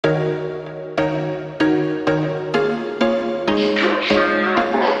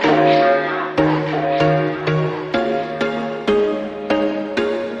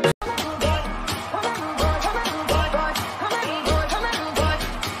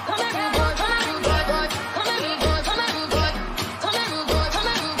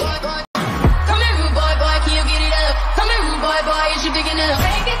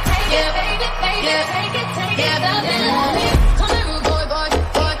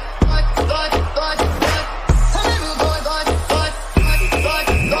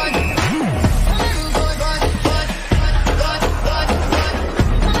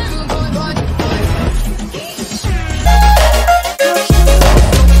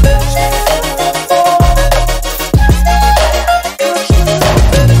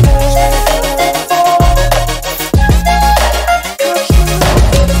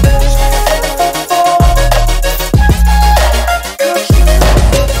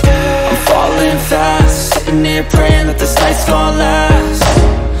sitting here praying that this night's gonna last.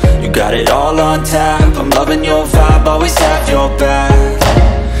 You got it all on tap, I'm loving your vibe, always have your back.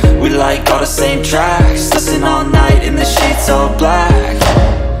 We like all the same tracks, listen all night in the sheets all black.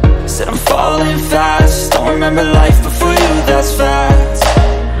 Said I'm falling fast, don't remember life before you, that's fact.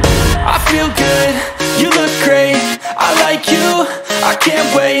 I feel good, you look great, I like you, I can't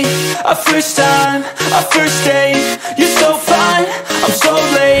wait. A first time, a first date, you're so fine, I'm so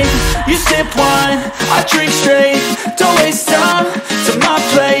late. You sip wine, I drink straight, don't waste time to my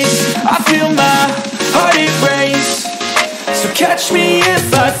place. I feel my heart erase, so catch me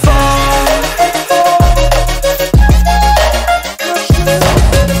if I fall.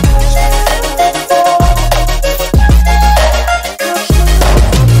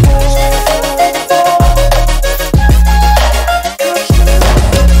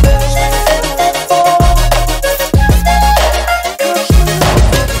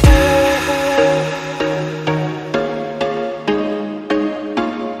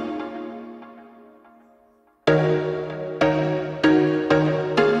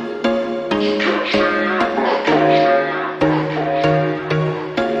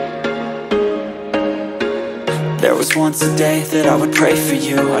 There was once a day that I would pray for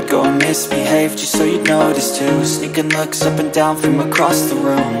you. I'd go and misbehave just so you'd notice too. Sneaking looks up and down from across the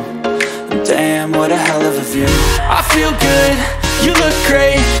room. Damn, what a hell of a view. I feel good, you look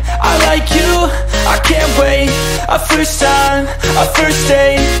great, I like you, I can't wait. A first time, a first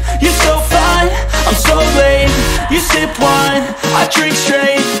date, you're so fine, I'm so late. You sip wine, I drink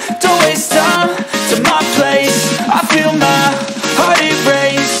straight, don't waste time to my place. I feel my heart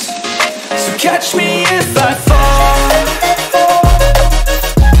erase, so catch me if I fall.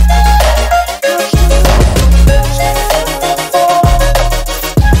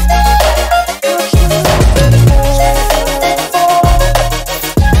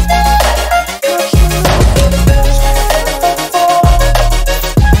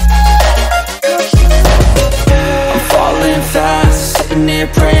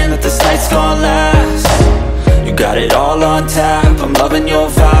 Praying that this night's gonna last. You got it all on tap, I'm loving your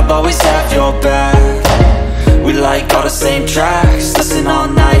vibe, always have your back. We like all the same tracks, listen all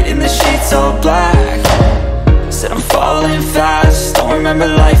night in the sheets all black. Said I'm falling fast, don't remember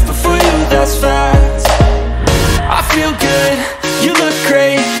life before you, that's fact. I feel good, you look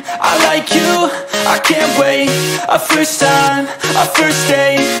great, I like you, I can't wait. A first time, a first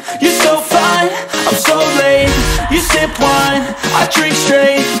date, you're so fine, I'm so late. You sip wine, I drink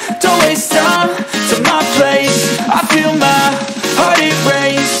straight, don't waste time to my place. I feel my heart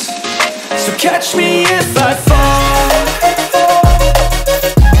erase, so catch me if I fall.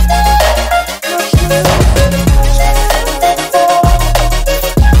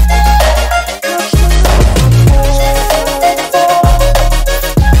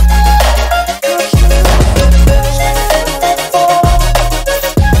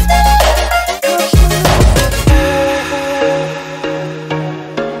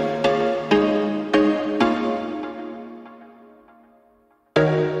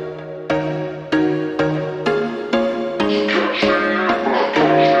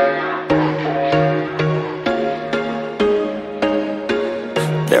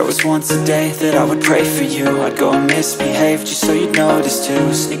 There was once a day that I would pray for you. I'd go and misbehave just so you'd notice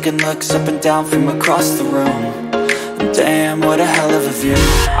too. Sneaking looks up and down from across the room. Damn, what a hell of a view.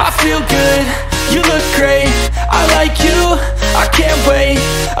 I feel good, you look great, I like you, I can't wait.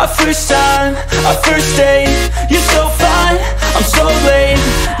 A first time, a first date, you're so fine, I'm so late.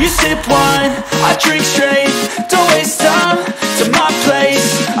 You sip wine, I drink straight, don't waste time to my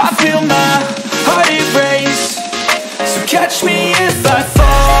place. I feel my heart erase, so catch me if I fall.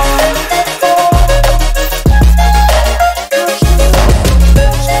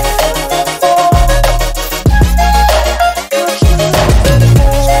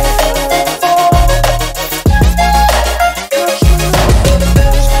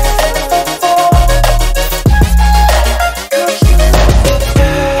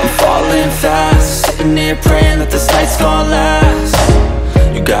 Praying that this night's gonna last.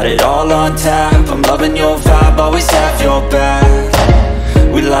 You got it all on tap, I'm loving your vibe, always have your back.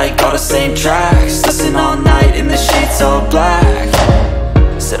 We like all the same tracks, listen all night in the sheets all black.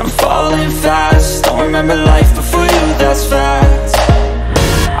 Said I'm falling fast, don't remember life before you, that's fact.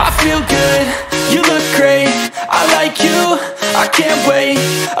 I feel good, you look great, I like you, I can't wait.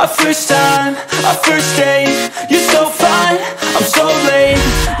 A first time, a first date, you're so fine, I'm so late.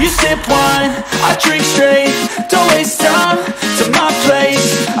 You sip wine, I drink straight, don't waste time to my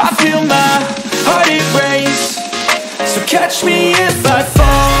place. I feel my heart erase, so catch me if I fall.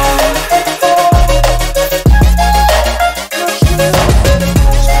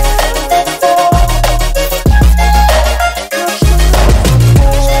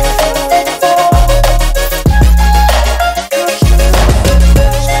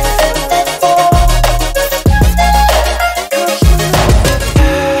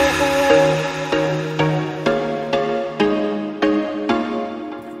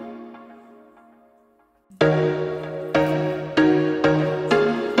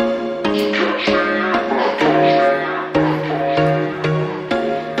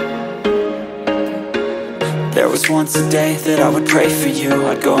 once a day that I would pray for you.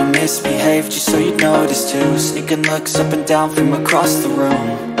 I'd go and misbehave just so you'd notice too. Sneaking looks up and down from across the room.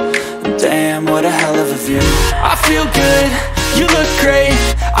 And damn, what a hell of a view. I feel good, you look great,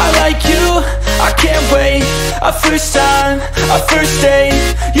 I like you, I can't wait. A first time, a first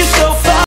date, you're so fine.